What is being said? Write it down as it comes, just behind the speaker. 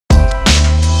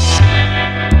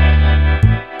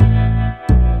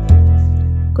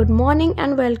morning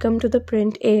and welcome to the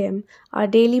Print AM, our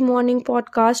daily morning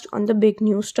podcast on the big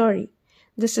news story.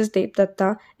 This is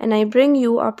Devdatta and I bring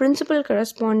you our principal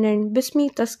correspondent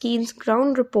Bismi Taskeen's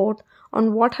ground report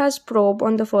on what has probe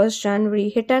on the 1st January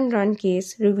hit and run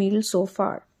case revealed so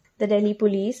far. The Delhi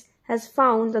police has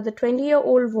found that the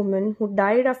 20-year-old woman who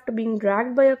died after being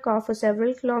dragged by a car for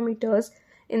several kilometers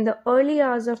in the early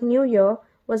hours of New Year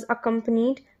was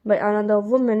accompanied by another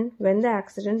woman when the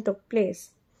accident took place.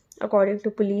 According to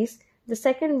police, the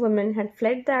second woman had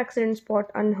fled the accident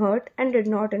spot unhurt and did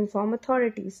not inform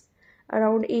authorities.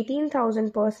 Around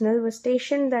 18,000 personnel were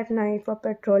stationed that night for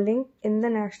patrolling in the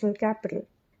national capital.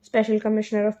 Special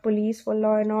Commissioner of Police for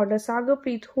Law and Order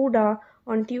Sagarpreet Hooda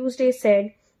on Tuesday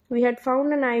said, "We had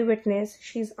found an eyewitness.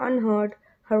 She's unhurt.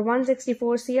 Her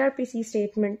 164 CRPC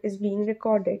statement is being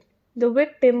recorded." The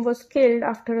victim was killed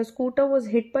after a scooter was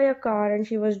hit by a car and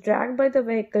she was dragged by the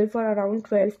vehicle for around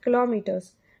 12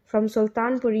 kilometers from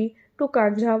Sultanpuri to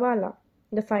Kanjhawala.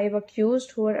 The 5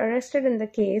 accused who were arrested in the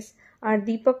case are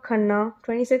Deepak Khanna,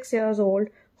 26 years old,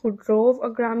 who drove a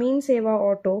Grameen Seva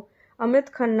auto,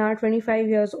 Amit Khanna, 25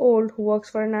 years old, who works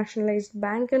for a nationalized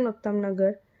bank in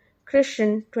Uttamnagar,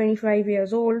 Christian, 25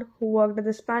 years old, who worked at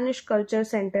the Spanish Culture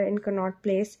Center in Connaught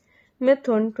Place,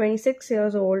 Mithun, 26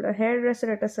 years old, a hairdresser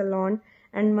at a salon,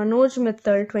 and Manoj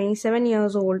Mittal, 27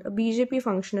 years old, a BJP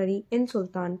functionary in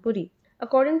Sultanpuri.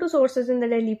 According to sources in the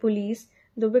Delhi police,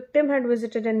 the victim had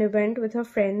visited an event with her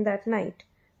friend that night.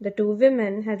 The two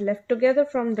women had left together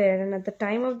from there, and at the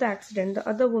time of the accident, the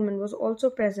other woman was also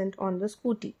present on the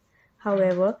scooty.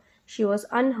 However, she was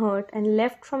unhurt and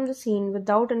left from the scene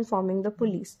without informing the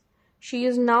police. She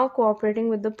is now cooperating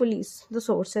with the police, the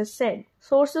sources said.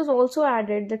 Sources also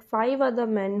added that 5 other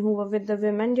men who were with the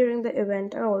women during the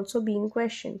event are also being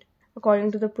questioned.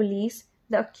 According to the police,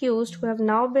 the accused, who have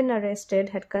now been arrested,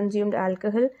 had consumed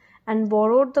alcohol and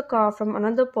borrowed the car from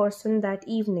another person that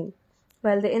evening.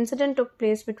 While the incident took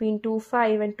place between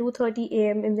 2:05 and 2:30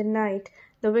 a.m. in the night,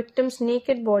 the victim's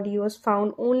naked body was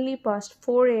found only past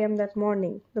 4 a.m. that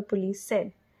morning, the police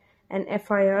said. An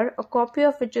FIR, a copy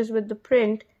of which is with the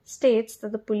print, states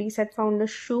that the police had found a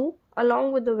shoe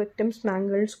along with the victim's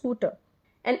mangled scooter.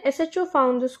 An SHO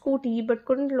found the scooty but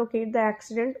couldn't locate the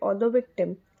accident or the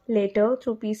victim. Later,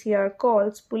 through PCR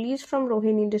calls, police from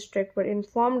Rohini district were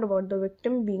informed about the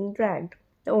victim being dragged.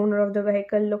 The owner of the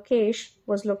vehicle, Lokesh,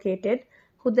 was located,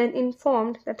 who then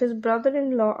informed that his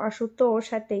brother-in-law Ashutosh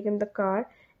had taken the car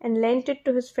and lent it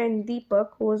to his friend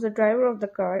Deepak, who was the driver of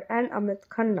the car, and Amit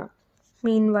Khanna.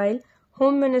 Meanwhile,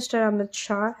 Home Minister Amit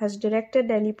Shah has directed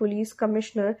Delhi Police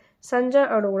Commissioner Sanjay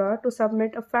Arora to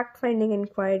submit a fact-finding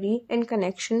inquiry in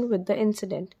connection with the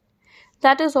incident.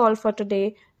 That is all for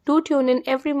today. Do tune in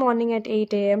every morning at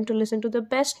 8 a.m. to listen to the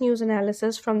best news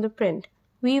analysis from the print.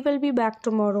 We will be back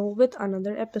tomorrow with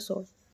another episode.